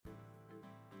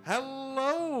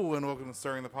Hello and welcome to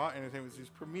Stirring the Pot, Entertainment News'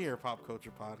 premier pop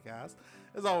culture podcast.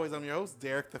 As always, I'm your host,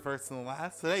 Derek, the first and the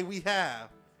last. Today we have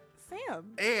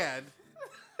Sam. and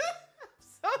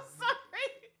So sorry.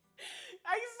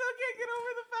 I still can't get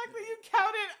over the fact that you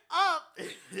counted up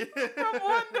from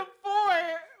 1 to 4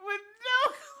 with no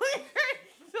clear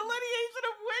delineation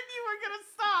of when you were going to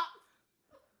stop.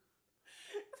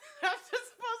 I'm just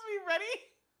supposed to be ready.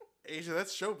 Asia,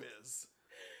 that's showbiz.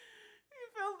 You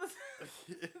feel this?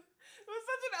 It was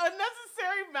such an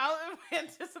unnecessary amount of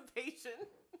anticipation.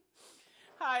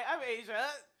 Hi, I'm Asia.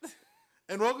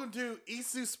 And welcome to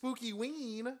Isu Spooky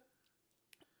Ween.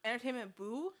 Entertainment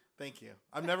Boo. Thank you.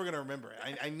 I'm never going to remember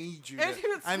it. I need you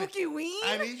Entertainment to... Spooky Ween.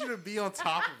 I need you to be on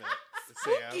top of it,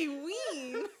 Spooky Sam.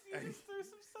 Ween. You just threw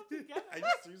some stuff together. I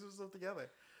just threw some stuff together.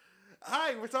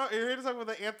 Hi, we're here to talk about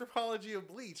the anthropology of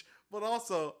Bleach, but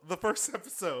also the first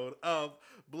episode of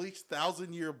Bleach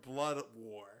 1,000-Year Blood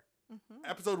War. Mm-hmm.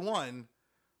 Episode 1,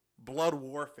 Blood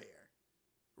Warfare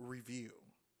Review.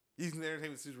 Using the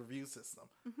Entertainment News review system.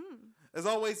 Mm-hmm. As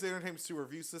always, the Entertainment News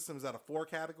review system is out of 4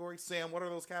 categories. Sam, what are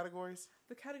those categories?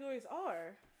 The categories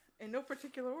are, in no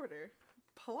particular order,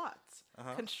 plot,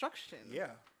 construction,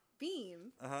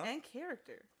 theme, and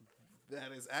character.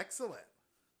 That is excellent.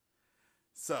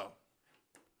 So,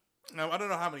 now I don't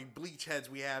know how many Bleach heads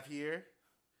we have here.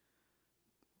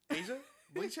 Asia?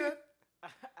 Bleach head?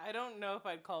 I don't know if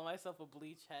I'd call myself a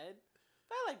Bleach head,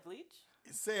 but I like Bleach.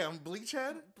 Sam, Bleach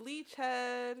head? Bleach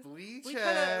head. Bleach Bleach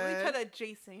head. head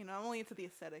adjacent, you know. I'm only into the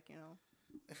aesthetic, you know.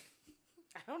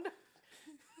 I don't know.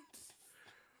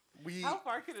 We How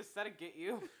far could aesthetic get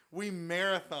you? we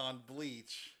marathon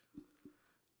Bleach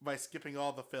by skipping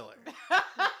all the filler.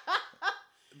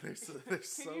 There's Can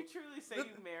so you truly say you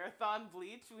marathon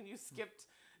Bleach when you skipped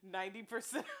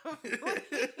 90% of Bleach?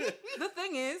 The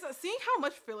thing is, seeing how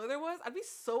much filler there was, I'd be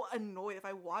so annoyed if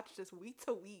I watched this week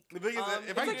to week. the thing is that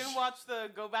if If you didn't watch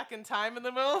the go back in time in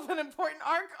the middle of an important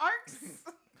arcs.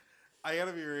 I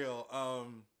gotta be real,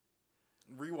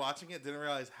 rewatching it, didn't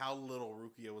realize how little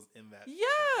Rukia was in that.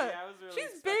 I was really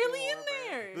she's expecting barely in more of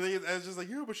her. there. The thing is, I was just like,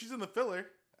 yeah, but she's in the filler.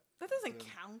 That doesn't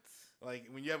count. Like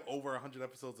when you have over 100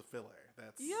 episodes of filler,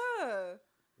 that's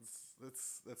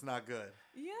that's not good.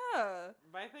 Yeah.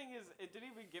 My thing is, it didn't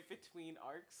even get between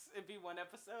arcs. It'd be one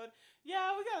episode.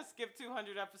 Yeah, we gotta skip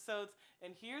 200 episodes,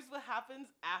 and here's what happens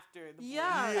after the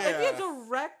Yeah. It'd be a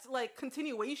direct,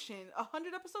 continuation.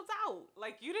 100 episodes out.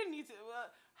 Like, you didn't need to...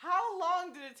 how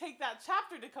long did it take that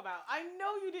chapter to come out? I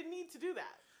know you didn't need to do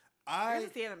that. I guess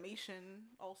it's the animation.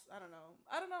 Also, I don't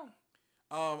know.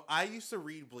 I used to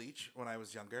read Bleach when I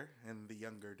was younger, in the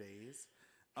younger days.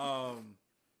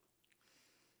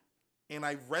 And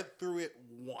I read through it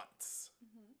once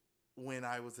when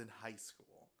I was in high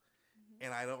school.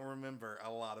 And I don't remember a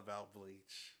lot about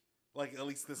Bleach. Like, at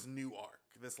least this new arc,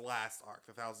 this last arc,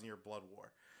 the 1,000-Year Blood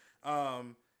War.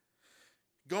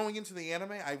 Going into the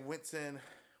anime, I went in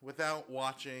without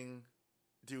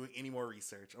doing any more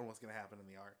research on what's going to happen in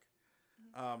the arc.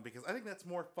 Because I think that's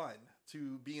more fun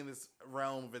to be in this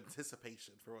realm of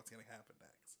anticipation for what's going to happen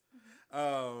next.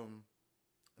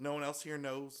 No one else here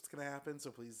knows what's going to happen, so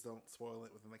please don't spoil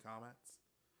it within the comments.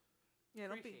 Yeah,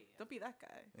 don't be that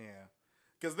guy. Yeah.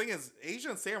 Because the thing is, Asia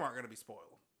and Sam aren't going to be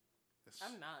spoiled.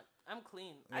 I'm not. I'm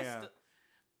clean. Yeah.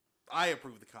 I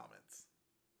approve the comments.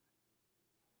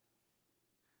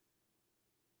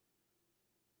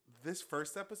 This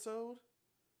first episode,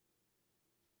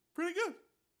 pretty good.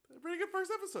 Pretty good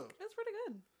first episode. It's pretty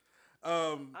good.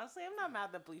 Honestly, I'm not mad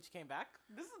that Bleach came back.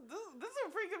 This is a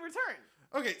pretty good return.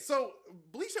 Okay, so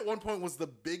Bleach at one point was the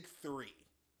big three.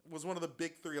 Was one of the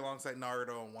big three alongside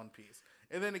Naruto and One Piece.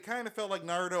 And then it kind of felt like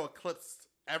Naruto eclipsed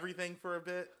everything for a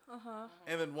bit.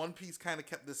 And then One Piece kind of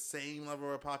kept the same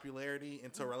level of popularity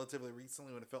until relatively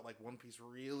recently when it felt like One Piece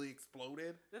really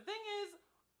exploded. The thing is,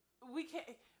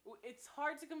 it's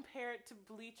hard to compare it to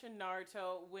Bleach and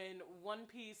Naruto when One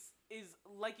Piece is,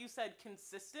 like you said,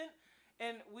 consistent,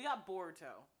 and we got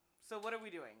Boruto. So what are we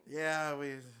doing? Yeah,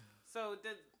 So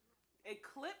did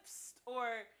eclipsed, or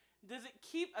does it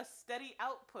keep a steady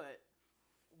output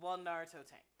while Naruto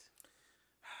tanked?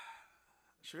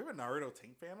 Should we have a Naruto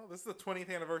tank panel? This is the 20th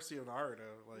anniversary of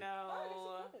Naruto. No,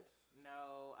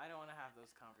 I don't want to have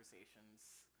those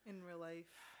conversations. In real life.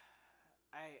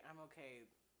 I'm okay.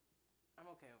 I'm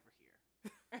okay over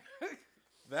here.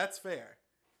 That's fair.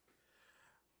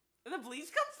 And the Bleach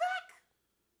comes back?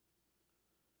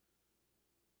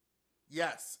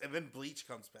 Yes, and then Bleach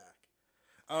comes back.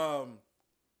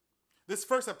 This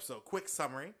first episode, quick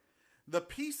summary. The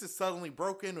peace is suddenly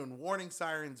broken when warning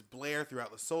sirens blare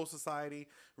throughout the Soul Society.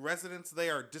 Residents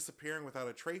there are disappearing without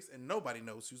a trace, and nobody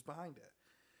knows who's behind it.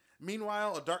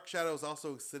 Meanwhile, a dark shadow is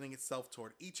also extending itself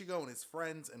toward Ichigo and his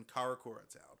friends in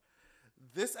Karakura Town.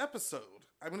 This episode,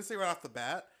 I'm going to say right off the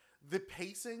bat, the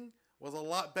pacing was a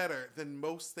lot better than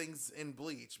most things in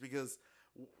Bleach, because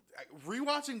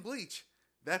rewatching Bleach,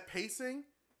 that pacing,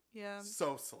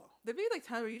 so slow. There'd be like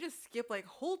times where you just skip like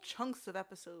whole chunks of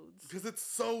episodes because it's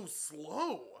so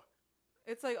slow.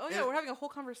 It's like, oh yeah, we're having a whole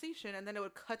conversation, and then it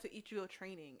would cut to Ichigo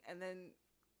training, and then,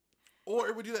 or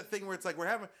it would do that thing where it's like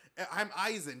I'm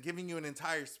Aizen giving you an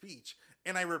entire speech,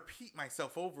 and I repeat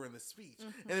myself over in the speech,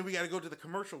 and then we got to go to the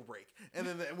commercial break, and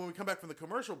then when we come back from the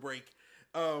commercial break,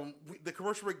 the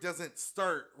commercial break doesn't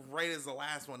start right as the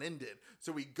last one ended,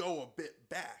 so we go a bit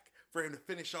back for him to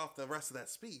finish off the rest of that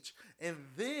speech, and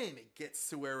then it gets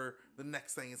to where the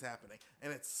next thing is happening,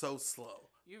 and it's so slow.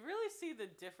 You really see the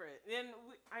difference, and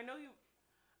I know you.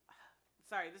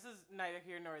 Sorry, this is neither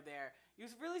here nor there. You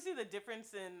really see the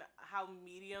difference in how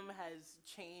Medium has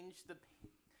changed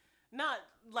not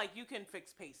like you can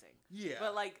fix pacing. Yeah.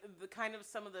 But like the kind of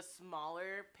some of the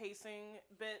smaller pacing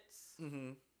bits.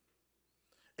 Mm-hmm.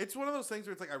 It's one of those things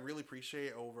where it's like I really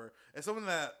appreciate as someone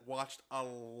that watched a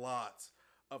lot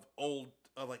of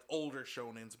older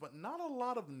shonens, but not a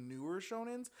lot of newer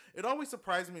shonens. It always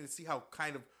surprised me to see how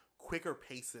kind of quicker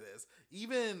pace it is.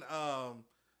 Even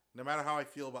no matter how I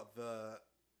feel about the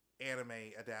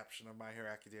anime adaptation of My Hero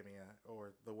Academia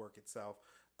or the work itself,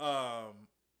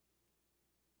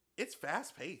 it's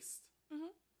fast paced,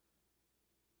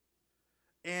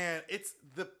 and it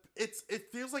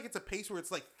feels like it's a pace where it's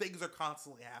like things are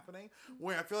constantly happening.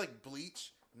 Where I feel like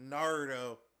Bleach,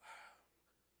 Naruto,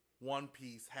 One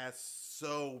Piece has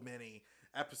so many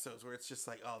episodes where it's just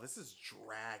like, oh, this is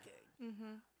dragging.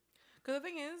 Because the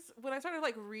thing is, when I started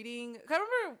like reading, I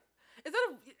remember.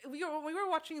 When we were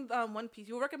watching One Piece,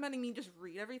 you were recommending me just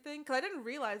read everything, because I didn't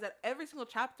realize that every single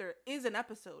chapter is an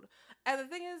episode. And the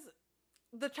thing is,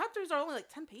 the chapters are only like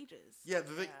 10 pages. Yeah,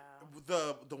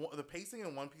 the pacing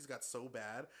in One Piece got so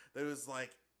bad that it was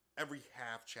like every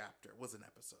half chapter was an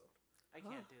episode. I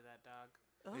can't do that,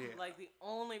 dog. Yeah. Like the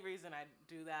only reason I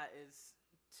do that is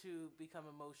to become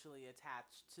emotionally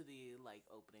attached to the like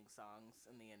opening songs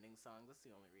and the ending songs. That's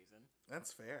the only reason.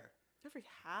 That's fair. Every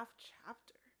half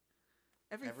chapter.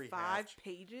 Every 5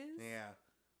 pages? Yeah.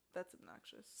 That's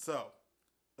obnoxious. So,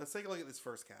 let's take a look at this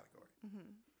first category.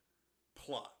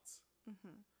 Plots.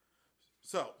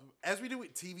 So, as we do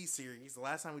with TV series, the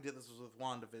last time we did this was with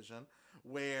WandaVision,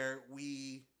 where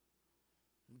we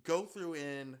go through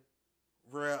and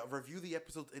review the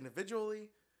episodes individually.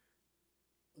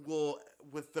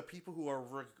 With the people who are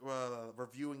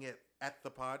reviewing it at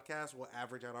the podcast, we'll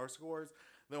average out our scores.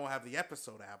 Then we'll have the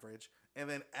episode average. And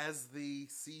then as the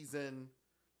season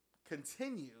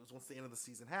continues, once the end of the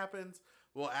season happens,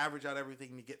 we'll average out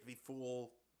everything to get the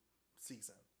full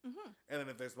season. And then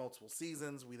if there's multiple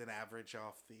seasons, we then average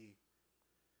off the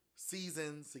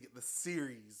seasons to get the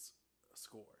series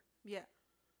score. Yeah.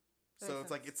 So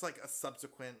it's like a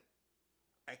subsequent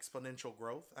exponential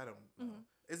growth. I don't know.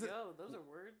 Is it? Yo, those are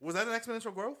words. Was that an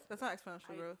exponential growth? That's not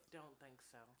exponential growth. I don't think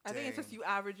so. I think it's just you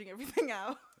averaging everything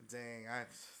out. Dang,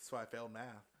 that's why I failed math.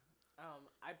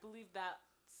 I believe that's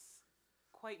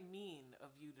quite mean of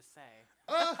you to say.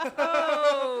 Oh.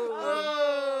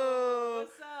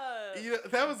 What's up? You know,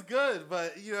 that was good,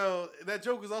 but you know that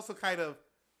joke was also kind of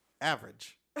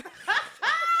average. I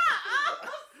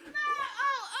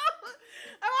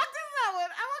walked into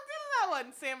that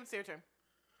one. Sam, it's your turn.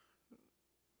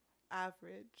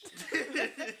 Average.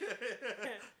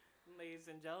 Ladies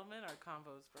and gentlemen, our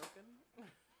convo is broken.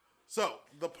 So,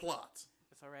 the plot.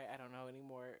 It's all right. I don't know any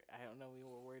more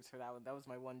words for that one. That was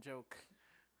my one joke.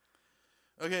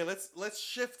 Okay, let's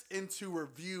shift into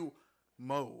review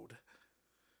mode.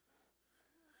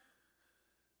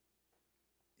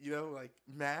 You know, like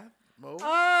math mode.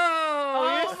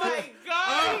 Oh my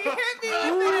God! You hit me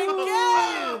with it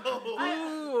again.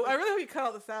 I really hope you cut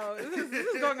all this out. This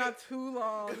is going on too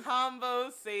long.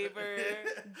 Combo saber.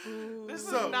 Boo. This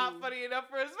is not funny enough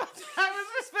for as much time as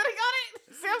we're spending on it.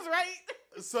 Sam's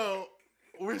right. So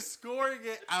we're scoring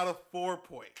it out of 4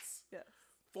 points. Yes.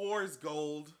 4 is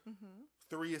gold.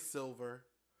 3 is silver.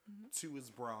 2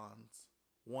 is bronze.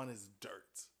 1 is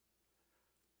dirt.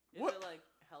 Is it like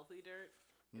healthy dirt?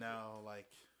 No, like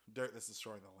dirt that's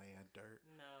destroying the land. Dirt.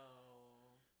 No.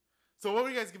 So what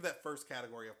would you guys give that first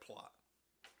category of plot?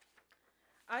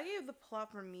 I gave the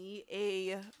plot for me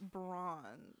a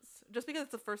bronze. Just because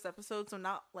it's the first episode, so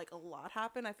not like a lot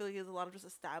happened. I feel like there's a lot of just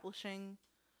establishing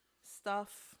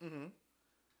stuff.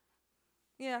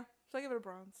 Yeah, so I give it a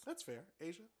bronze. That's fair.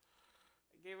 Asia?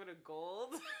 I gave it a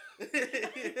gold. The thing,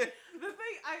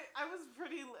 I was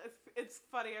pretty, it's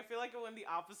funny. I feel like I went the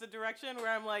opposite direction where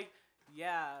I'm like,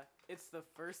 Yeah, it's the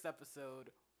first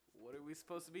episode. What are we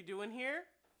supposed to be doing here?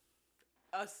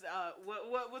 What's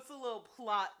the little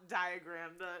plot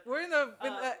diagram? We're in the we're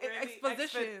in the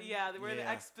exposition. we're in the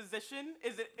Yeah. exposition.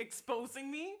 Is it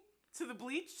exposing me to the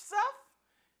Bleach stuff?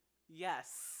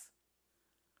 Yes.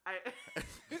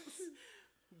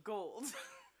 Gold.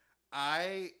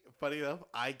 Funny enough,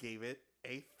 I gave it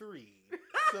a 3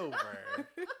 silver.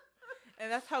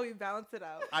 And that's how we balance it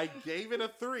out. I gave it a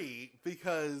 3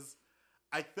 because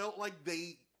I felt like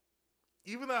they,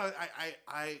 even though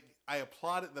I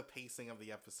applauded the pacing of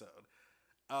the episode,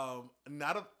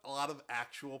 not a lot of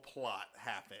actual plot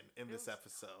happened in this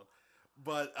episode.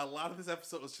 But a lot of this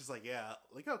episode was just like, yeah,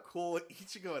 look how cool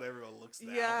Ichigo and everyone looks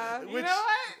now. Yeah. You know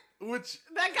what? Which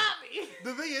That got me.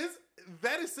 the thing is,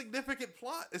 that is significant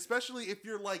plot, especially if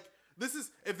you're like,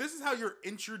 if this is how you're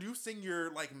introducing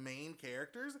your like main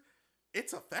characters,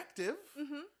 it's effective.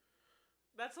 Mm-hmm.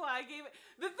 That's why I gave it.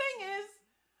 The thing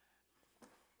is,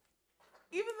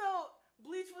 even though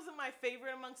Bleach wasn't my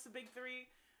favorite amongst the big three,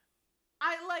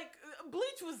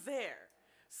 Bleach was there.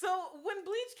 So when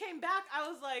Bleach came back, I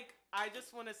was like, I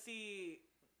just want to see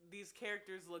these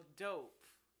characters look dope.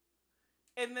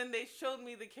 And then they showed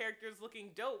me the characters looking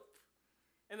dope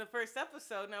in the first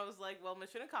episode, and I was like, well,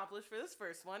 mission accomplished for this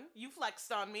first one. You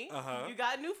flexed on me. Uh-huh. You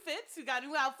got new fits. You got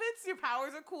new outfits. Your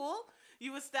powers are cool.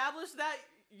 You established that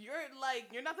you're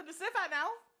nothing to sniff at now.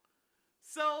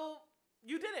 So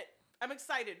you did it. I'm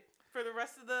excited for the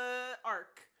rest of the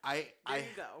arc. There you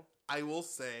go. I will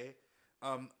say,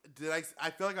 I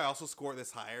feel like I also scored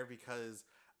this higher because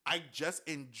I just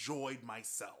enjoyed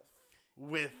myself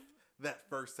with that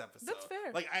first episode. That's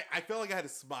fair. Like I felt like I had a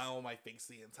smile on my face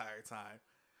the entire time.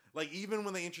 Like even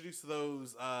when they introduced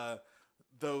those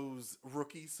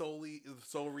rookie Soul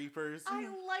Reapers. I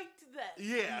liked that.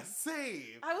 Yeah,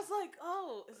 same. I was like,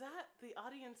 oh, is that the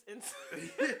audience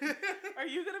inside? Are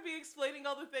you going to be explaining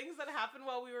all the things that happened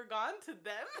while we were gone to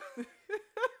them?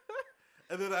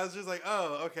 And then I was just like,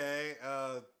 oh, okay.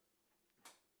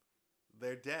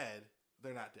 They're dead.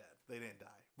 They're not dead. They didn't die.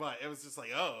 But it was just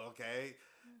like, oh, okay.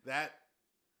 That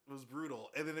was brutal.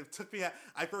 And then it took me out.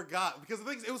 I forgot. Because the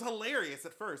thing is, it was hilarious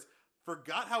at first.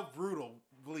 Forgot how brutal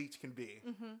Bleach can be.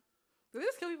 Mm-hmm. They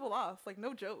just kill people off, like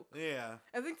no joke. Yeah.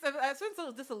 I think I've been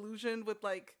so disillusioned with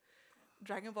like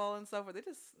Dragon Ball and stuff where they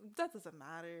just that doesn't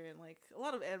matter, and like a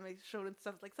lot of anime showed and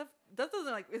stuff that doesn't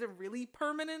like isn't really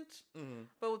permanent, Mm-hmm.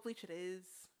 but with Bleach it is.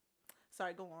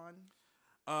 Sorry, go on.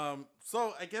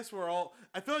 So I guess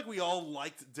I feel like we all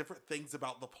liked different things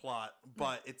about the plot,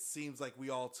 but it seems like we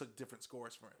all took different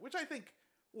scores from it, which I think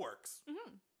works.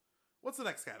 Mm-hmm. What's the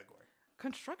next category?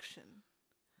 Construction.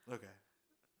 Okay.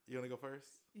 You want to go first?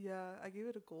 Yeah, I gave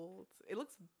it a gold. It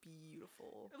looks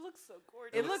beautiful. It looks so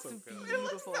gorgeous. It looks so good. beautiful. It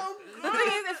looks so The thing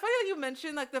is, it's funny that you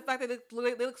mentioned like the fact that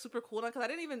they look super cool now, because I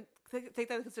didn't even take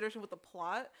that into consideration with the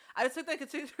plot. I just took that into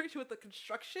consideration with the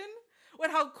construction,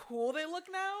 with how cool they look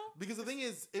now. Because the thing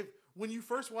is, when you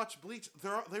first watch Bleach,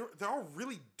 they're all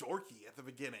really dorky at the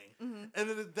beginning, Mm-hmm. and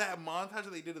then that montage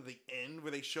that they did at the end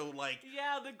where they showed like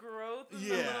the growth. And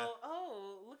Yeah. the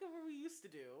little, look at what we used to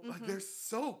do. like they're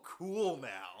so cool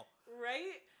now.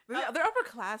 Right? They're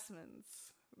upperclassmen.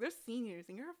 They're seniors,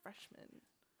 and you're a freshman.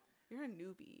 You're a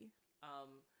newbie.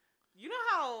 You know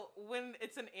how when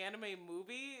it's an anime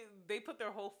movie, they put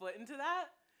their whole foot into that?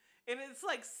 And it's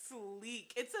like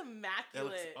sleek. It's It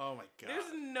immaculate. looks, oh my god.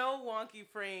 There's no wonky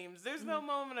frames. There's no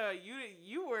moment of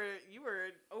you were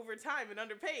overtime and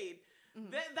underpaid.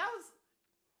 Mhm. That was,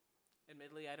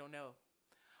 admittedly, I don't know,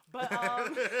 but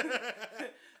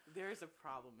there's a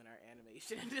problem in our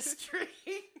animation industry.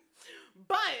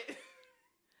 But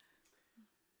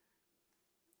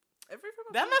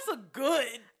that mess looked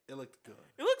good. It looked good.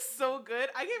 It looks so good.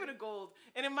 I gave it a gold.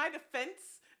 And in my defense,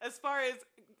 as far as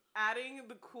adding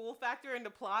the cool factor into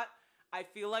plot, I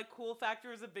feel like cool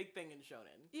factor is a big thing in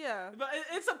shonen. Yeah. But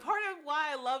it's a part of why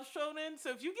I love shonen. So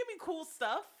if you give me cool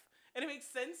stuff and it makes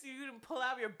sense, you can pull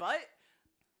out your butt.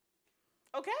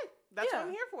 Okay, that's what I'm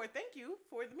Yeah. here for. Thank you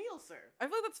for the meal, sir. I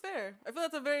feel like that's fair. I feel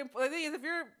that's a very important thing. Is if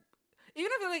you're,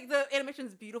 even if like the animation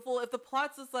is beautiful, if the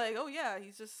plot's just like, oh yeah,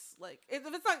 he's just like, if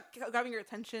it's not grabbing your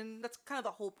attention, that's kind of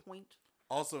the whole point.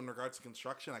 Also, in regards to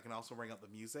construction, I can also bring up the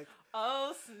music.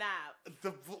 Oh snap!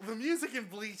 The music in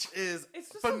Bleach is It's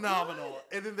just so phenomenal.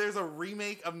 good. And then there's a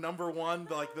remake of Number One,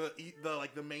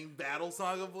 the main battle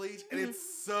song of Bleach, and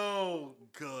it's so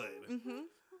good. Mm-hmm.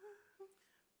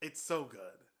 It's so good.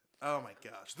 Oh my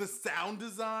gosh. The sound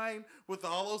design with the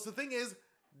hollows. The thing is,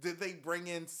 did they bring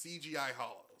in CGI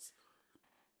hollows?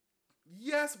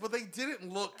 Yes, but they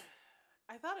didn't look.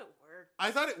 I thought it worked. I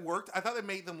thought it worked. I thought it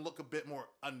made them look a bit more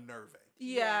unnerving.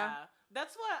 Yeah.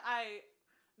 That's what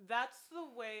That's the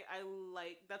way I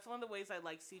like. That's one of the ways I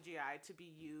like CGI to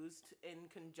be used in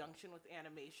conjunction with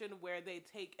animation, where they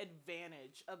take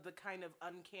advantage of the kind of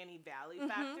uncanny valley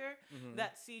factor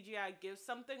that CGI gives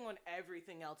something when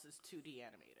everything else is 2D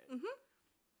animated.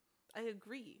 I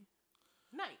agree.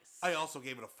 Nice. I also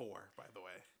gave it a 4, by the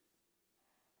way.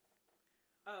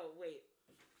 Oh wait.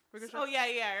 Ricochet? Oh yeah.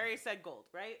 I already said gold,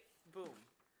 right? Boom.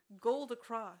 Gold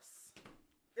across.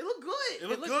 It looked good. It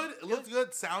looked good. It looked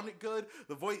good. Sounded good.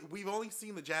 The voice. We've only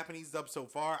seen the Japanese dub so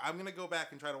far. I'm gonna go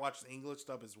back and try to watch the English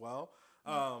dub as well,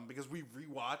 because we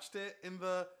rewatched it in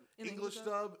the English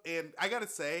dub, and I gotta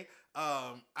say,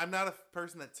 I'm not a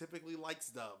person that typically likes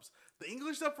dubs. The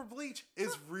English dub for Bleach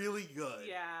is really good.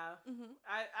 Yeah.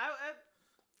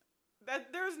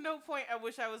 That there's no point at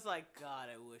which I was like, God,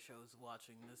 I wish I was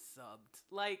watching this subbed.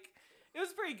 Like, it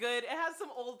was pretty good. It has some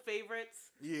old favorites.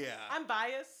 Yeah. I'm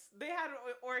biased. They had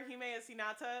Orihime as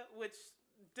Hinata, which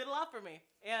did a lot for me.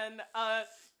 And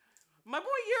my boy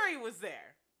Yuri was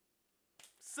there.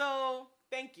 So,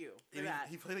 thank you for that.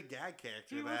 He played a gag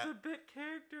character. He was a bit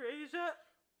character, Asia.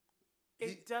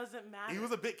 It doesn't matter. He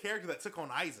was a bit character that took on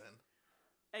Aizen.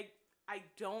 I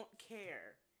don't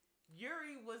care.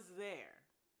 Yuri was there.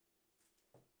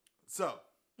 So,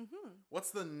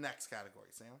 what's the next category,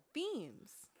 Sam?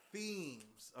 Themes.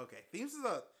 Themes. Okay, themes is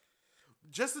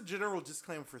just a general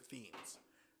disclaimer for themes.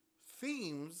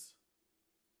 Themes,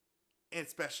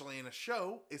 especially in a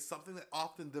show, is something that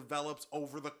often develops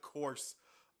over the course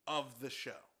of the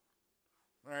show.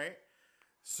 All right?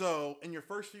 So, in your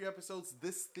first few episodes,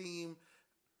 this theme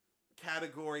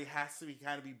category has to be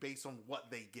based on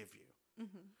what they give you.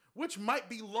 Which might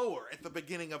be lower at the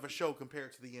beginning of a show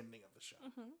compared to the ending of the show.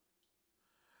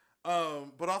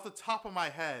 But off the top of my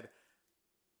head,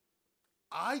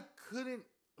 I couldn't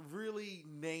really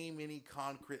name any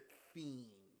concrete themes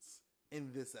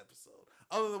in this episode,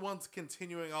 other than the ones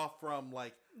continuing off from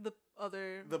like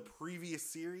the previous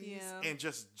series and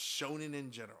just shonen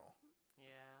in general.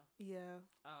 Yeah. Yeah.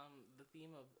 The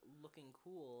theme of looking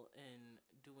cool and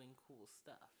doing cool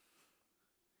stuff.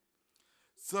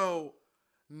 So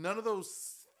none of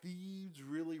those themes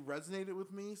really resonated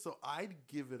with me, so I'd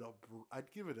give it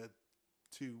a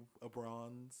 2, a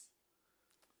bronze.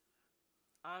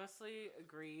 Honestly,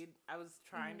 agreed. I was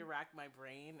trying to rack my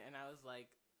brain, and I was like,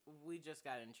 we just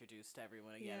got introduced to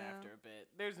everyone again after a bit.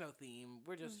 There's no theme.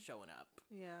 We're just showing up.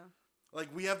 Yeah. Like,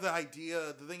 we have the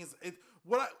idea. The thing is,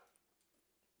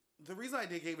 the reason I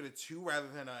gave it a 2 rather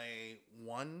than a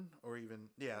 1 or even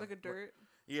like a dirt.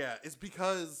 Yeah, is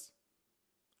because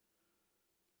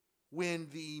when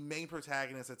the main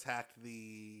protagonist attacked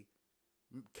the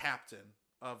captain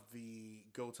of the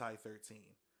Gotai 13,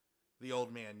 the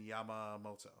old man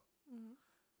Yamamoto,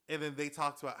 and then they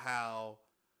talked about how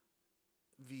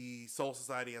the Soul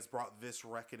Society has brought this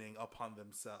reckoning upon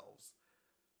themselves.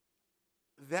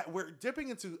 That we're dipping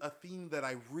into a theme that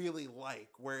I really like,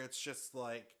 where it's just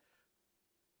like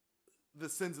the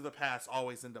sins of the past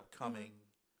always end up coming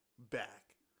back.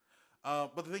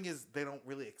 But the thing is, they don't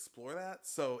really explore that,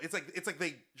 so it's like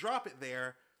they drop it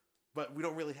there, but we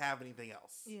don't really have anything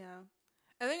else. Yeah.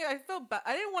 I think I felt bad.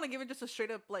 I didn't want to give it just a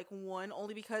straight up like 1,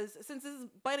 only because since this is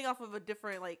biting off of a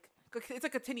different like it's a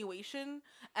continuation,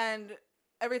 and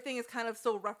everything is kind of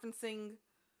still referencing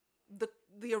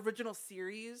the original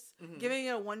series. Giving it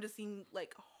a 1 just seemed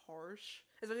like harsh,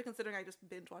 especially considering I just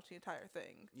binge watched the entire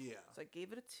thing. Yeah. So I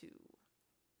gave it a 2.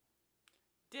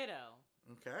 Ditto.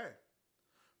 Okay.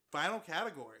 Final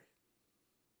category.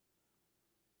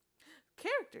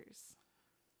 Characters.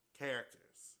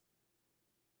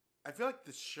 I feel like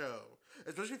the show,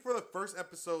 especially for the first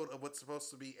episode of what's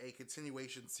supposed to be a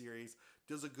continuation series,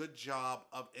 does a good job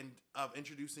of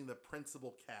introducing the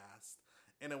principal cast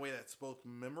in a way that's both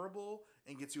memorable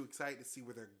and gets you excited to see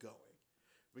where they're going.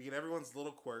 We get everyone's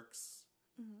little quirks.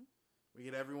 We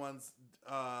get everyone's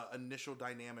initial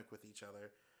dynamic with each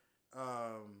other.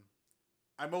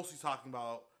 I'm mostly talking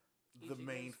about the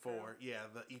main 4. crew. Yeah,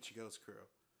 the Ichigo's crew.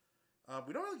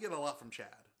 We don't really get a lot from Chad.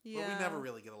 Yeah. But we never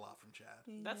really get a lot from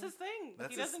Chad. That's his thing.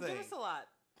 That's He doesn't his give thing. us a lot.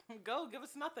 Go, give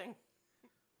us nothing.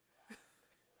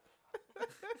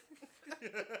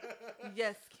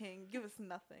 Yes, King. Give us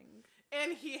nothing.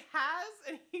 And he has,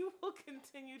 and he will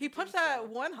continue to He punched do that so.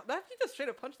 one. He just straight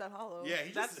up punched that hollow. Yeah,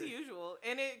 That's the usual.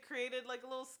 And it created like a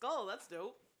little skull. That's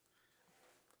dope.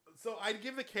 So I'd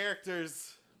give the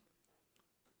characters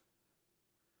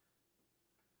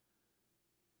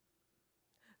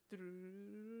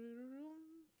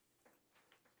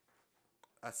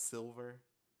a silver.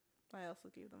 I also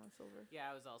gave them a silver. Yeah,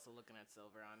 I was also looking at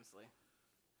silver, honestly.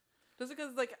 Just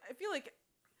because, like, I feel like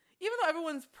even though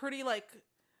everyone's pretty, like,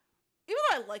 even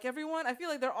though I like everyone, I feel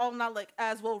like they're all not like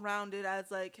as well rounded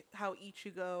as like how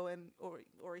Ichigo and or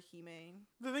Hime.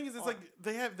 The thing is, it's Or- like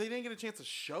they didn't get a chance to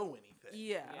show anything.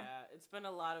 Yeah. Yeah, it's been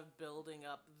a lot of building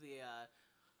up the.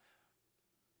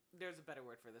 There's a better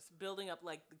word for this. Building up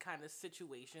like the kind of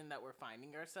situation that we're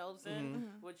finding ourselves in,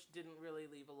 Mhm. which didn't really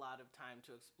leave a lot of time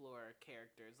to explore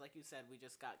characters. Like you said, we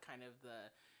just got kind of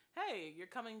the, hey, you're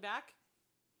coming back.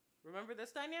 Remember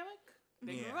this dynamic?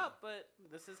 They grew Yeah. up, but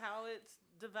this is how it's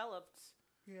developed.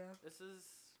 Yeah. This is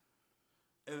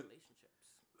And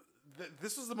relationships.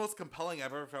 this was the most compelling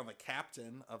I've ever found the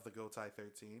captain of the Gotai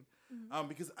 13. Mhm.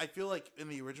 Because I feel like in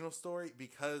the original story,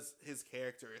 because his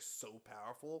character is so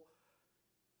powerful,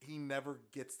 he never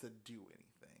gets to do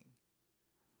anything.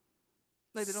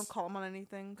 Like they don't call him on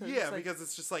anything. Cause Yeah, it's like, because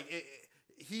it's just like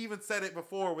he even said it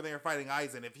before when they were fighting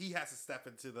Aizen. If he has to step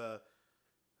into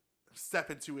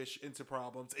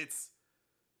problems, it's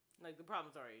Like the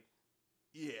problem's already.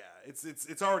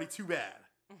 it's already too bad.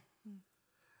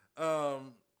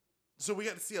 So we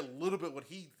got to see a little bit what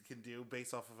he can do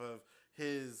based off of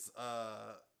his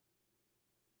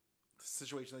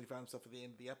situation that he found himself at the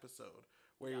end of the episode,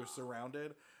 where he was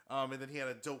surrounded. And then he had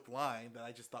a dope line that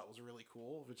I just thought was really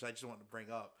cool, which I just wanted to bring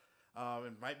up.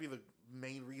 It might be the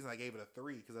main reason I gave it a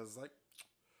 3, because I was like,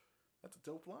 that's a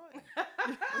dope line.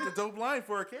 That's a dope line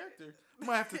for a character. I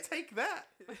might have to take that.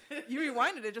 you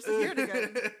rewinded it just to hear it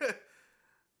again.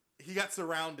 He got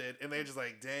surrounded, and they're just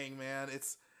like, dang, man,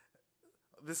 this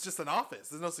is just an office.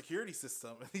 There's no security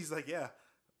system. And he's like, yeah,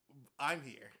 I'm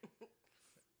here.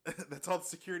 That's all the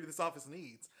security this office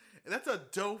needs. And that's a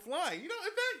dope line. You know,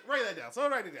 in fact, write that down. So I'll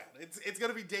write it down. It's going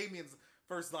to be Damien's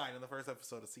first line in the first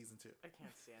episode of season 2. I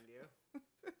can't stand you.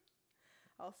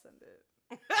 I'll send it.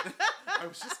 I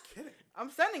was just kidding. I'm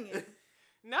sending it.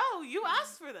 No, you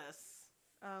asked for this.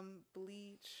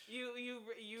 Bleach. You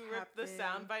ripped the Captain.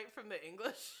 soundbite from the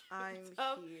English. I'm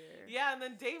dub. here. Yeah, and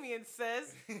then Damien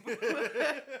says,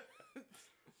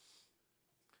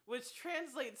 which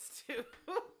translates to.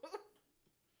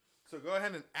 So go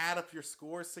ahead and add up your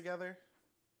scores together.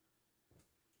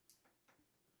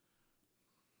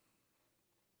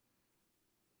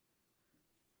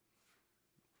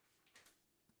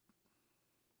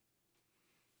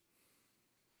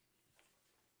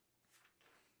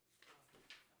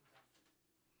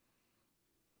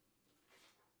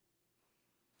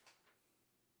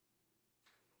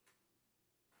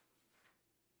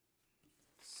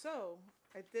 So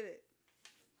I did it.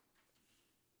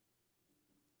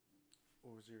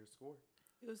 What was your score?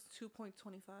 It was 2.25.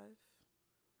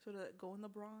 So did it go in the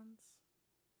bronze?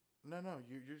 No,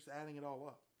 you're just adding it all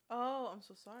up. Oh, I'm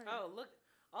so sorry. Oh, look,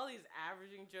 all these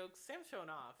averaging jokes. Sam's showing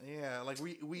off. Yeah, like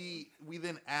we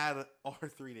then add our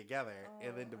 3 together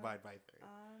and then divide by 3.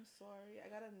 I'm sorry. I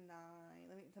got a 9.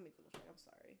 Let me double check. I'm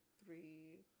sorry. 3.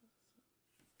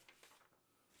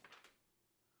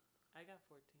 I got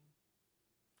 14.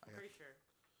 I I'm got- pretty sure.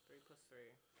 3 plus 3.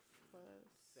 Plus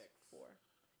 6. 4.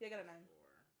 Yeah, I got a 9.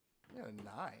 4. You got a 9.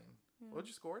 Yeah. What'd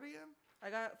you score it again? I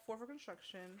got 4 for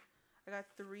construction. I got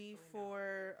 3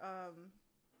 for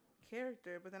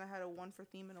character, but then I had a 1 for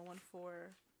theme and a 1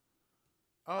 for.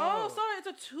 Oh, sorry, it's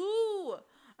a 2.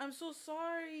 I'm so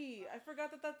sorry. I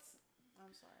forgot that's.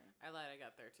 I'm sorry. I lied. I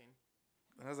got 13.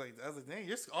 I was like, dang,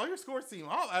 all your scores seem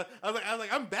off. I was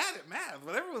like, I'm bad at math,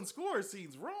 but everyone's scores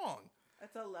seems wrong.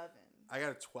 That's 11. I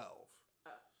got a 12.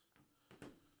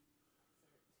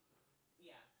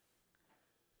 Yeah.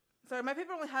 Sorry, my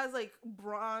paper only has like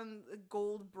bronze,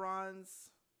 gold, bronze,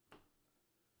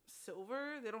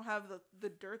 silver. They don't have the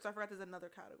dirt, so I forgot there's another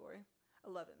category.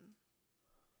 11.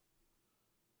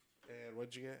 And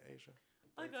what'd you get, Aisha?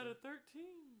 I got a 13.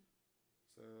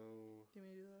 So Give me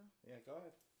to do that. yeah, go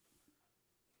ahead.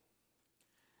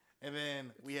 And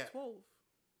then we have 12.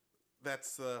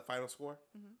 that's the final score.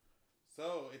 Mhm.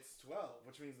 So it's 12,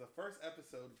 which means the first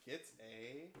episode gets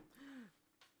a.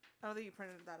 I don't think you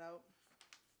printed that out.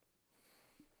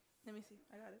 Let me see.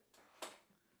 I got it.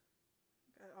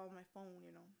 Got it all on my phone,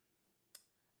 you know.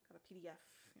 Got a PDF,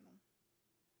 you know.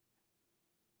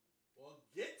 Well,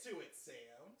 get to it,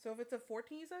 Sam. So if it's a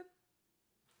 14, you said?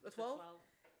 A It's a 12?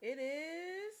 It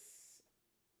is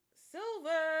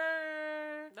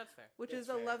silver, That's fair. which That's is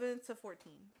fair. 11 to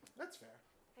 14. That's fair.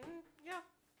 Yeah.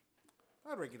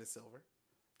 I'd rank it as silver.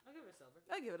 I'll give it a silver.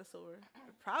 I'd give it a silver.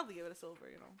 I'd proudly give it a silver,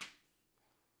 you know.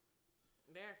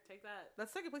 There, take that.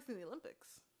 That's second place in the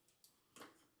Olympics.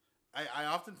 I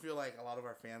often feel like a lot of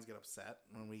our fans get upset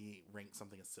when we rank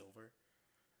something as silver.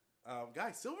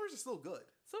 Guys, silvers are still good.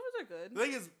 Silvers are good. The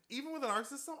thing is, even within our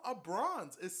system, a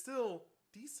bronze is still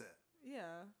decent.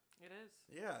 Yeah. It is.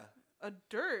 Yeah. A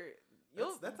dirt.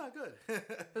 That's not good.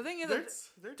 The thing is,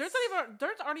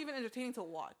 Dirts aren't even entertaining to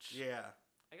watch. Yeah.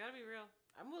 I gotta be real.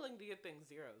 I'm willing to give things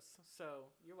zeros,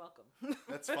 so you're welcome.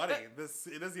 That's funny. It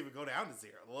doesn't even go down to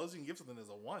 0. The lowest you can give something is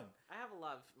a 1. I have a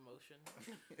lot of emotion.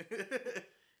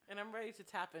 And I'm ready to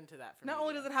tap into that. Not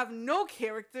only does it have no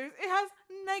characters, it has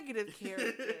negative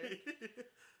characters.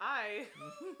 I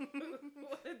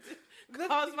wanted to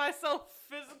cause myself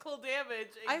physical damage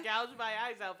and gouge my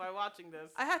eyes out by watching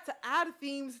this. I had to add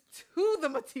themes to the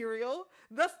material,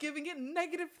 thus giving it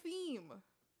negative theme.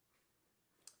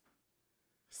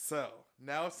 So,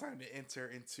 now it's time to enter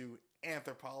into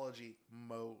anthropology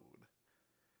mode.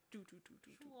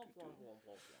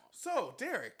 So,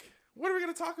 Derek, what are we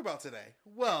going to talk about today?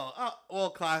 Well,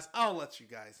 class, I'll let you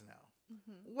guys know.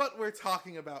 Mm-hmm. What we're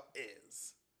talking about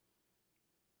is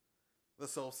the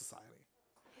Soul Society.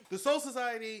 The Soul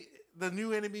Society, the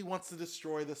new enemy wants to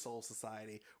destroy the Soul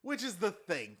Society, which is the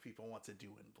thing people want to do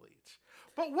in Bleach.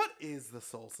 But what is the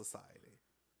Soul Society?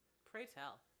 Pray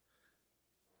tell.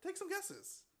 Take some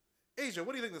guesses. Asia,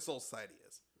 what do you think the Soul Society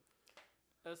is?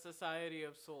 A society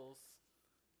of souls.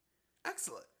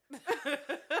 Excellent.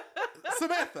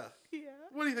 Samantha, Yeah.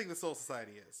 what do you think the Soul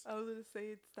Society is? I was going to say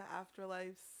it's the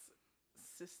afterlife's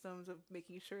systems of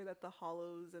making sure that the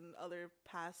hollows and other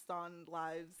passed on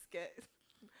lives get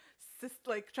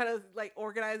try to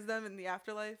organize them in the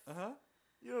afterlife. Uh-huh.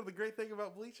 You know the great thing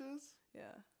about Bleach is?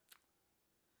 Yeah.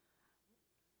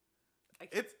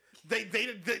 It's they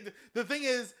the thing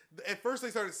is, at first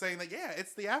they started saying that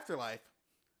it's the afterlife.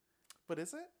 But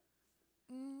is it?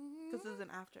 Because it's an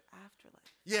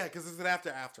afterlife. Yeah, because it's an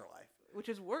afterlife. Which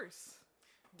is worse.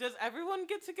 Does everyone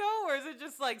get to go, or is it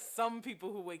just some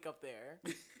people who wake up there?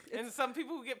 And some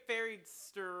people who get ferried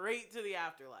straight to the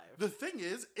afterlife? The thing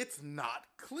is, it's not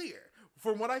clear.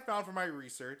 From what I found from my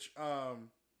research,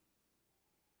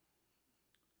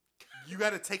 you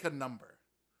got to take a number.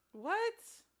 What?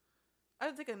 I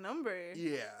have to take a number?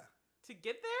 Yeah. To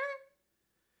get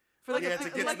there? To get to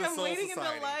the I'm Soul waiting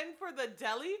Society. in the line for the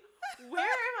deli? Where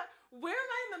am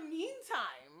I in the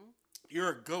meantime? You're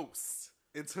a ghost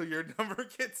until your number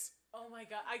gets... Oh my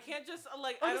god, I can't just, I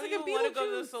it's don't like even a want to go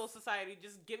to the Beetlejuice. Soul Society.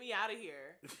 Just get me out of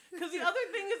here. Because the other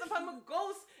thing is, if I'm a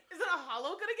ghost, isn't a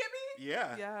hollow gonna get me?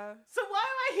 Yeah. Yeah. So why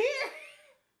am I here?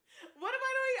 What am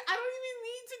I doing? I don't even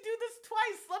need to do this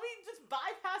twice. Let me just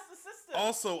bypass the system.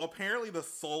 Also, apparently the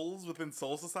souls within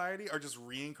Soul Society are just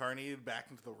reincarnated back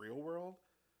into the real world.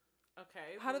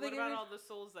 Okay, How do they what get about re- all the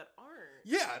souls that aren't?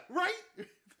 Yeah, right?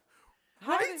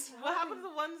 How Right? What happened to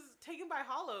the ones taken by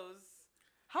hollows?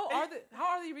 How are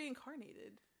they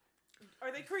reincarnated?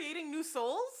 Are they creating new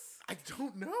souls? I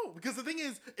don't know. Because the thing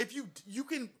is, if you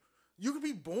can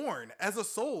be born as a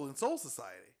soul in Soul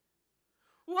Society.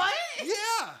 What?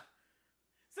 Yeah.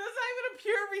 So it's not even a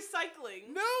pure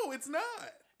recycling. No, it's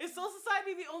not. Is Soul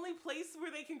Society the only place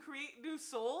where they can create new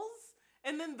souls?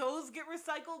 And then those get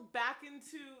recycled back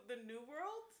into the new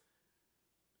world?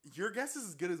 Your guess is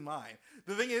as good as mine.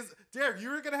 The thing is, Derek,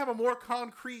 you were going to have a more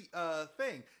concrete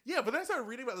thing. Yeah, but then I started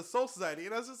reading about the Soul Society,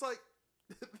 and I was just like,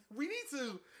 we need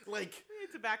to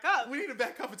back up. We need to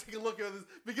back up and take a look at this.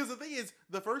 Because the thing is,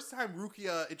 the first time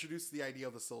Rukia introduced the idea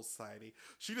of the Soul Society,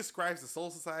 she describes the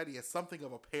Soul Society as something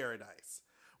of a paradise,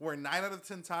 where 9 out of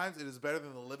 10 times it is better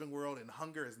than the living world and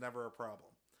hunger is never a problem.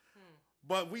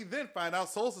 But we then find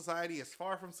out Soul Society is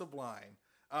far from sublime.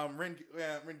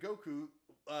 Rengoku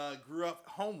grew up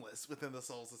homeless within the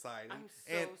Soul Society. I'm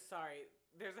so sorry.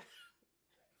 There's a...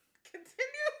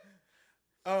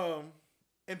 Continue.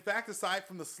 In fact, aside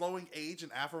from the slowing age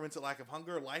and aforementioned lack of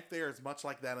hunger, life there is much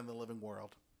like that in the living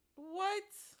world. What?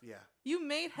 Yeah. You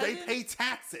made heaven? They pay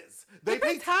taxes. They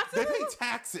pay taxes? They pay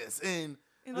taxes in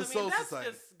the Soul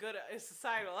Society. That's just good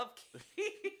societal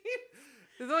upkeep.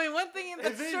 There's only one thing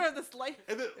that's sure of this life.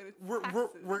 And then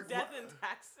Death and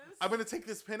taxes. I'm going to take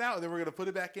this pin out and then we're going to put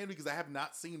it back in because I have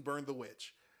not seen Burn the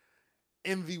Witch.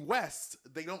 In the West,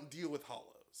 they don't deal with hollows.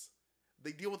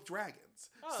 They deal with dragons.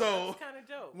 Oh, so that's kind of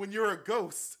dope. When you're a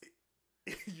ghost,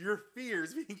 your fear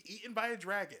is being eaten by a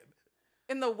dragon.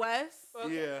 In the West?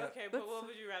 Okay, yeah. Okay, but what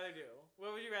would you rather do?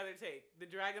 What would you rather take? The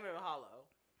dragon or the hollow?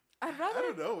 I'd rather... I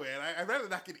don't know, man. I'd rather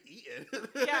not get eaten.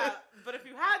 Yeah, but if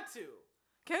you had to...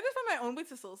 Can I just find my own way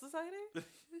to Soul Society?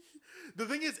 The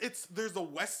thing is, there's a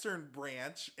Western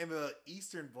branch and the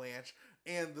Eastern branch,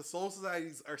 and the Soul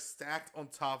Societies are stacked on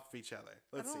top of each other.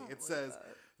 Let's see. It says,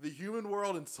 the human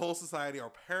world and Soul Society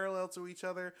are parallel to each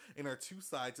other and are two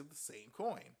sides of the same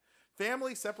coin.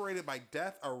 Families separated by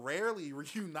death are rarely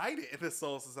reunited in the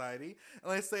Soul Society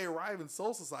unless they arrive in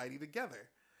Soul Society together.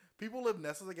 People live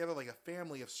nestled together like a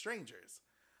family of strangers.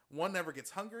 One never gets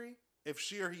hungry if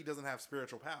she or he doesn't have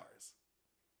spiritual powers.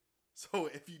 So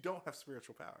if you don't have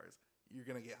spiritual powers, you're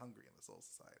gonna get hungry in the Soul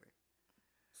Society.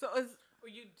 So Or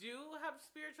you do have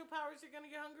spiritual powers, you're gonna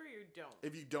get hungry, or you don't?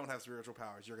 If you don't have spiritual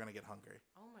powers, you're gonna get hungry.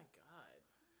 Oh my god.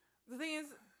 the thing is,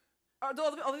 are the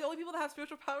only people that have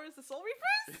spiritual powers the Soul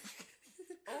Reapers?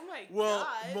 Oh my Well,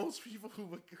 god. most people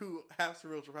who have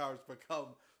spiritual powers become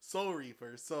Soul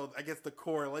Reapers, so I guess the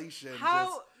correlation. How?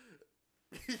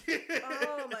 Just...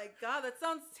 Oh my god, that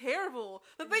sounds terrible.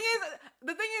 The thing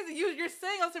is, you're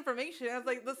saying all this information. And it's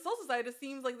like the Soul Society just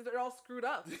seems like they're all screwed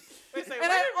up. Wait, so and where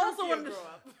I did also Rukia wanted grow to-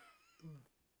 up?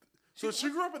 So she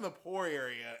grew up in the poor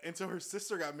area until her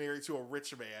sister got married to a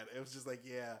rich man. It was just like,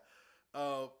 yeah.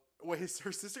 Well,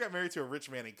 her sister got married to a rich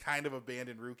man and kind of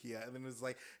abandoned Rukia. And then it was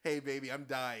like, hey, baby, I'm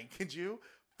dying. Could you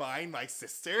find my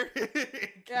sister?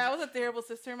 Yeah, I was a terrible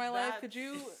sister in my life. Could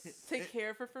you That's- take care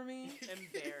of her for me?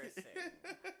 Embarrassing.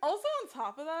 Also, on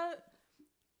top of that,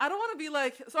 I don't want to be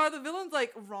like, so are the villains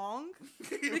like wrong?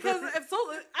 Because if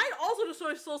I'd also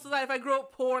destroy Soul Society if I grew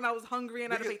up poor and I was hungry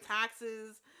and I had to pay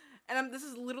taxes. And this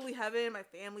is literally heaven. My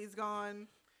family's gone.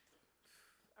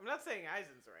 I'm not saying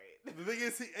Aizen's right. The thing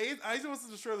is, Aizen wants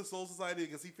to destroy the Soul Society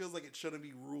because he feels like it shouldn't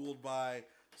be ruled by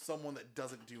someone that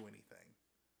doesn't do anything.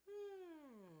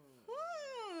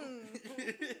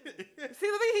 See,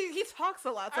 the thing he talks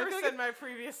a lot. So I I, feel rescind like my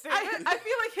previous statement. I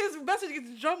feel like his message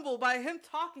gets jumbled by him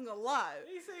talking a lot.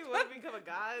 You say you want to become a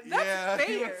god? That's yeah,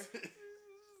 he fair. wants-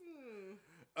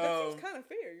 That seems kind of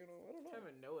fair, you know. I don't know. I'm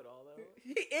a know-it-all though.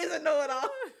 He is a know-it-all.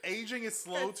 Aging is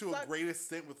slow That to a sucks. great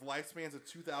extent with lifespans of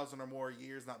 2,000 or more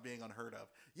years not being unheard of.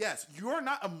 Yes, you are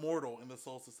not immortal in the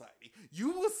Soul Society.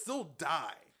 You will still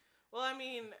die. Well, I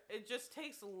mean, it just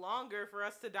takes longer for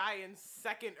us to die in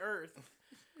Second Earth,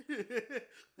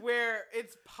 where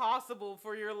it's possible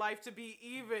for your life to be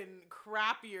even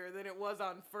crappier than it was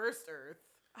on First Earth.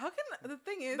 How can the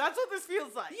thing is? That's what this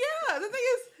feels like. Yeah, the thing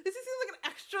is, this seems like an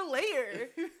extra layer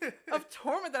of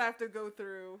torment that I have to go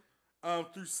through.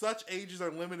 Through such ages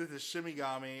are limited to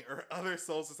Shimigami or other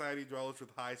Soul Society dwellers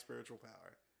with high spiritual power.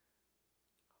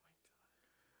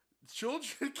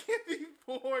 Children can be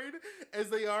born as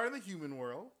they are in the human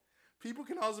world. People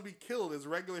can also be killed as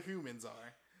regular humans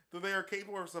are, though they are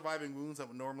capable of surviving wounds that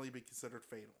would normally be considered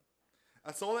fatal.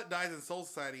 A soul that dies in Soul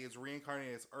Society is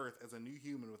reincarnated as Earth as a new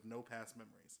human with no past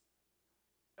memories.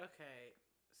 Okay,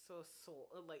 so soul,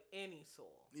 like any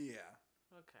soul. Yeah.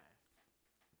 Okay.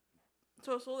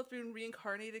 So a soul that's been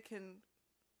reincarnated can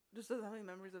just doesn't have any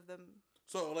memories of them.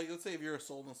 So, like, let's say if you're a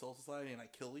soul in the Soul Society and I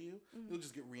kill you, you'll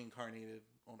just get reincarnated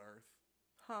on Earth.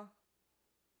 Huh.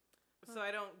 So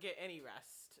I don't get any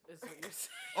rest, is what you're saying.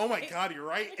 Oh my god, you're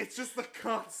right. It's just the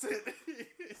constant.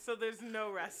 So there's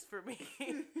no rest for me.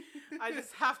 I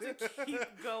just have to keep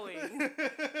going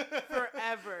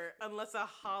forever unless a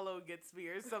hollow gets me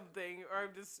or something, or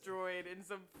I'm destroyed in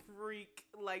some freak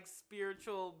like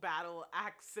spiritual battle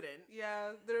accident.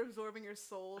 Yeah, they're absorbing your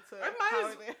soul to. I might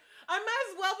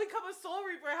as well become a soul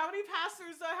reaper. How many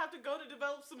pastors do I have to go to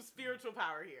develop some spiritual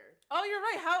power here? Oh, you're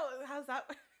right. How's that?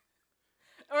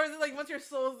 Or is it like once your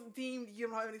soul's deemed you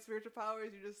don't have any spiritual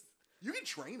powers, You can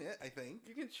train it, I think.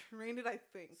 you can train it? I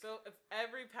think. So if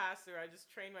every pastor I just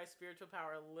train my spiritual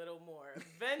power a little more,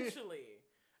 eventually.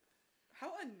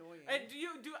 How annoying. And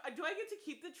do I get to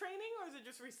keep the training or is it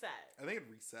just reset? I think it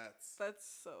resets. That's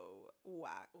so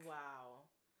whack. Wow.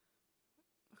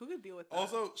 Who could deal with that?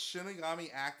 Also, Shinigami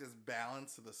act as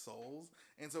balance to the souls,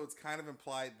 and so it's kind of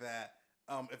implied that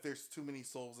if there's too many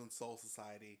souls in Soul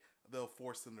Society, they'll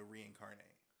force them to reincarnate.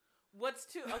 What's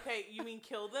too okay? You mean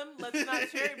kill them? Let's not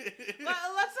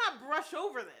let's not brush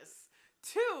over this.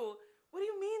 Two. What do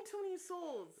you mean too many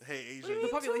souls? Hey, What do you Asia.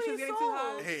 mean population's too many getting too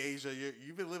high? souls? Hey, Asia,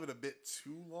 you've been living a bit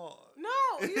too long. No,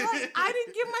 I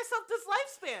didn't give myself this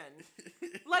lifespan.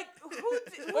 Like who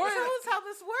knows how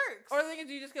this works? Or the thing is,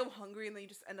 you just go hungry and then you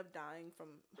just end up dying from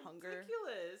hunger.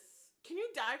 Ridiculous. Can you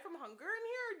die from hunger in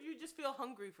here, or do you just feel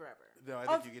hungry forever? No, I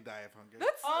think you could die of hunger.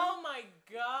 That's Oh my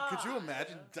god! Could you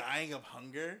imagine dying of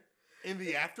hunger in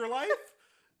the afterlife?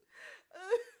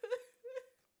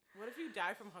 What if you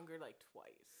die from hunger like twice?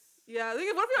 Yeah.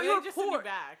 Think, what if Or you they were just send poor? you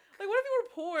back. Like, what if you were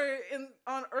poor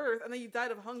on Earth and then you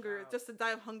died of hunger Oh. just to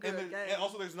die of hunger And, again? and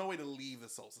also, there's no way to leave the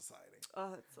Soul Society.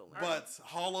 Oh, that's so weird. But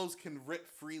Hollows can rip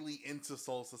freely into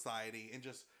Soul Society and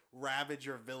just ravage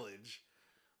your village.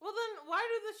 Well, then why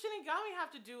do the Shinigami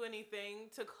have to do anything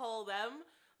to cull them?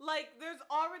 Like, there's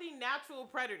already natural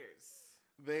predators.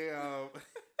 They,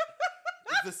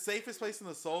 the safest place in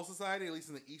the Soul Society, at least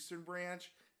in the Eastern Branch,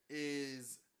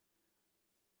 is...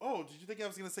 Oh, did you think I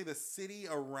was going to say the city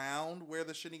around where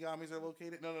the Shinigamis are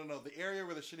located? No. The area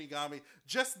where the Shinigami...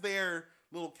 Just their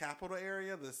little capital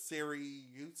area, the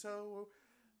Seriuto.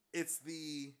 It's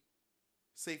the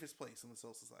safest place in the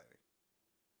Soul Society.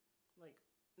 Like,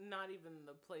 not even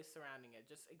the place surrounding it,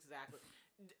 just exactly.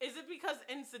 Is it because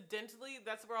incidentally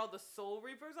that's where all the Soul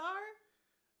Reapers are?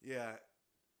 Yeah.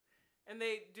 And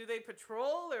do they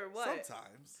patrol or what?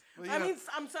 Sometimes. Well, you I know, mean,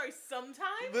 I'm sorry,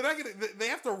 sometimes? they're not gonna. They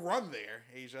have to run there,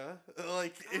 Asia.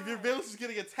 Like, if your God. village is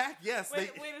getting attacked, yes. Wait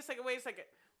a second.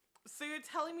 So you're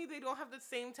telling me they don't have the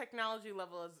same technology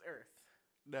level as Earth?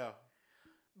 No.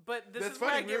 But this That's is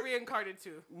where I funny, get reincarnated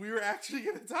to. We were actually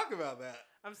going to talk about that.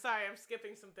 I'm sorry, I'm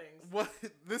skipping some things. What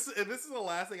this is the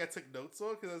last thing I took notes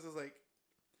on because I was just like,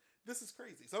 this is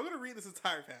crazy. So I'm going to read this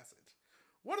entire passage.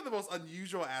 One of the most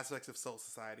unusual aspects of Soul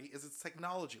Society is its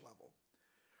technology level.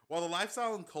 While the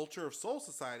lifestyle and culture of Soul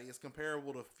Society is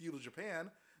comparable to feudal Japan,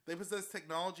 they possess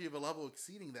technology of a level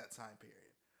exceeding that time period.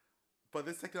 But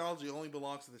this technology only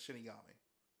belongs to the Shinigami.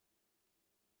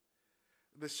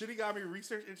 The Shinigami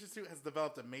Research Institute has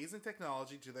developed amazing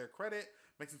technology to their credit,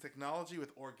 mixing technology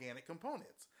with organic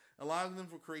components, allowing them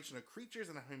for creation of creatures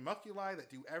and homunculi that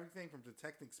do everything from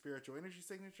detecting spiritual energy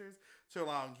signatures to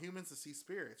allowing humans to see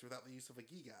spirits without the use of a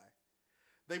Gigai.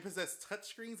 They possess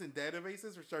touchscreens and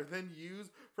databases which are then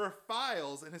used for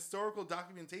files and historical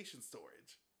documentation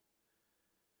storage,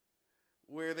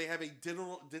 where they have a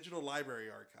digital library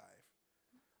archive.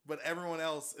 But everyone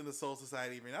else in the Soul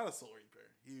Society, if you're not a Soul Reaper,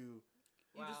 you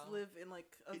just live in like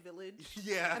a village.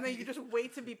 Yeah. And then you just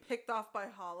wait to be picked off by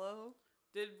Hollow.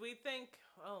 Did we think,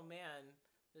 oh man,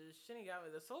 the Shinigami,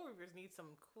 the Soul Reapers need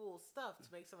some cool stuff to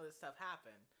make some of this stuff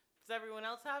happen? Does everyone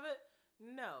else have it?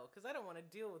 No, because I don't want to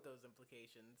deal with those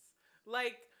implications.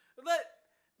 Like,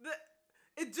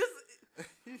 it just,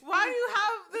 why do you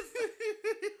have this,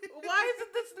 why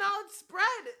isn't this knowledge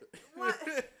spread? What?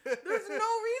 There's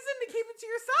no reason to keep it to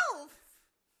yourself.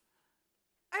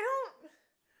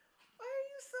 Why are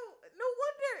you so, no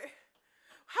wonder.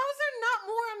 How is there not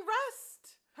more unrest?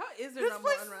 How is there This no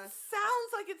more place unrest? sounds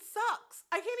like it sucks.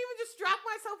 I can't even distract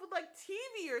myself with like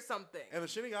TV or something. And the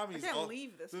Shinigamis. I can't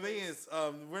leave this The place. thing is,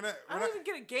 we're not. I don't even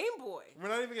get a Game Boy. We're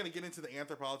not even going to get into the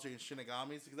anthropology and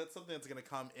Shinigamis because that's something that's going to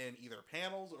come in either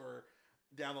panels or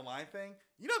down the line thing.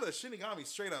 You know, the Shinigami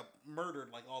straight up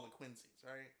murdered like all the Quincy's,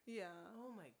 right? Yeah.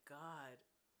 Oh my god.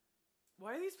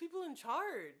 Why are these people in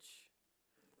charge?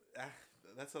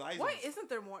 That's what I. Why isn't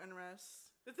there more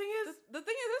unrest? The thing is, The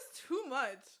thing is, there's too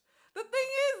much. The thing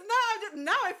is,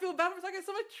 now I feel bad for talking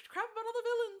so much crap about all the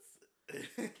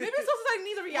villains. Maybe Soul Society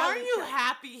needs a why reality are you check.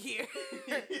 happy here?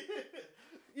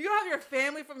 You don't have your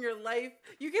family from your life.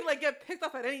 You can like get picked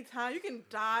off at any time. You can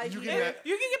die. You here.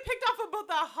 You can get picked off of both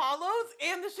the Hollows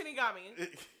and the Shinigami.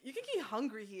 You can get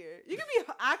hungry here. You can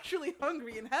be actually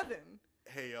hungry in heaven.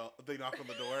 Hey y'all, they knock on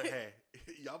the door. Hey,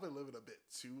 y'all been living a bit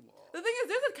too long. The thing is,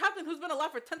 there's a captain who's been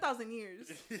alive for 10,000 years.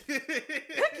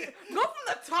 Go from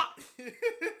the top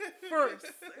first,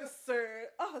 sir.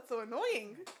 Oh, that's so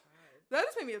annoying. That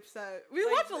just made me upset. We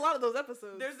Like, watched a lot of those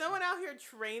episodes. There's no one out here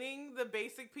training the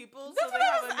basic people That's so what they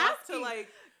I have was enough asking. to like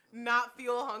not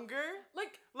feel hunger.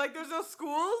 Like there's no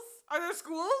schools. Are there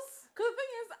schools? Because the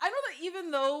thing is, I know that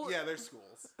even though Yeah, there's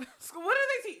schools. School. What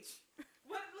do they teach?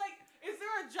 What like? Is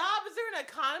there a job? Is there an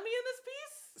economy in this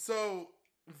piece? So,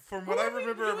 from Who what I are we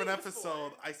remember of an doing this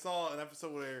episode, for? I saw an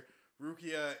episode where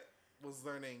Rukia was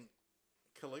learning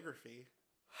calligraphy.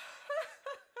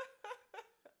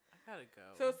 I gotta go.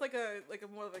 so it's like a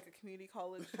more of like a community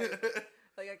college type,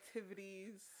 like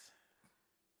activities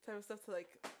type of stuff to like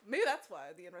maybe that's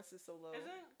why the unrest is so low.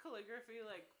 Isn't calligraphy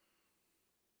like?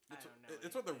 I It's, don't know.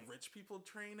 it's what the anything. rich people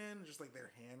train in, just like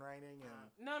their handwriting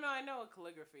and. No, I know what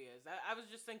calligraphy is. I was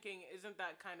just thinking, isn't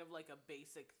that kind of like a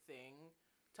basic thing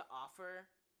to offer,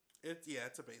 It's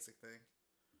a basic thing.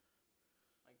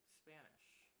 like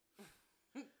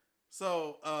Spanish?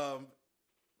 So,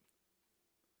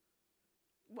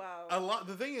 Wow. a lot.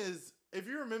 The thing is, if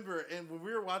you remember, and when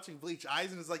we were watching Bleach,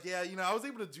 Aizen is like, yeah, I was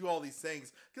able to do all these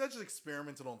things because I just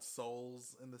experimented on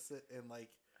souls in the and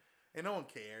and no one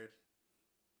cared.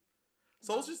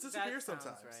 Souls just disappear That sounds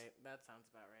sometimes. Right. That sounds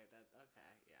about right.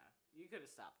 Okay. Yeah. You could have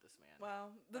stopped this man. Wow.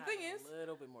 The Have thing a is,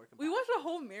 little bit more. we watched a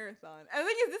whole marathon. And the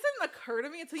thing is, this didn't occur to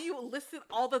me until you listed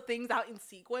all the things out in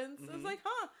sequence. I was Mhm. like,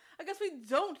 I guess we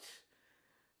don't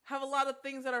have a lot of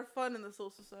things that are fun in the Soul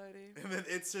Society. And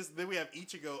then we have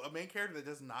Ichigo, a main character that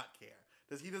does not care.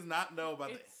 He does not know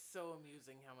about It's so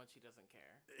amusing how much he doesn't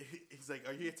care. He's like,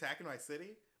 "Are you attacking my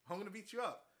city? I'm gonna beat you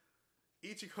up."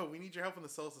 Ichigo, we need your help in the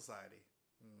Soul Society.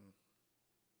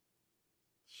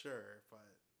 Sure, but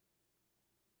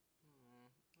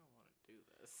I don't want to do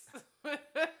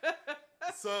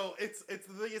this. so it's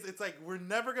the thing is, it's like we're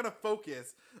never gonna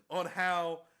focus on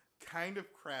how kind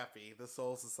of crappy the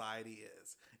Soul Society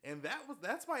is, and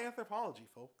that's my anthropology,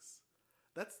 folks.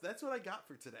 That's what I got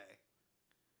for today.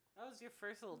 That was your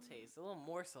first little taste, a little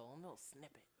morsel, a little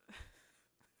snippet.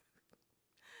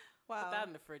 Wow. Put that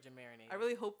in the fridge and marinate. I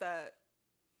really hope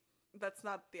that's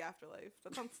not the afterlife.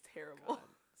 That sounds terrible. God,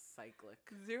 cyclic.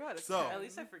 0 out of 10. So- At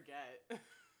least I forget.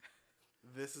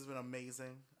 This has been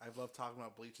amazing. I've loved talking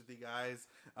about Bleach with you guys.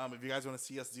 If you guys want to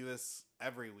see us do this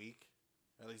every week,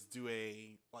 or at least do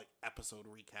a episode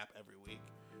recap every week,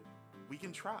 we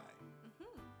can try.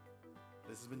 Mhm.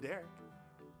 This has been Derek.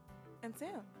 And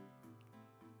Sam.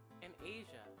 In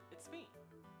Asia, it's me.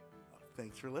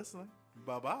 Thanks for listening.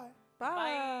 Bye-bye.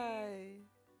 Bye.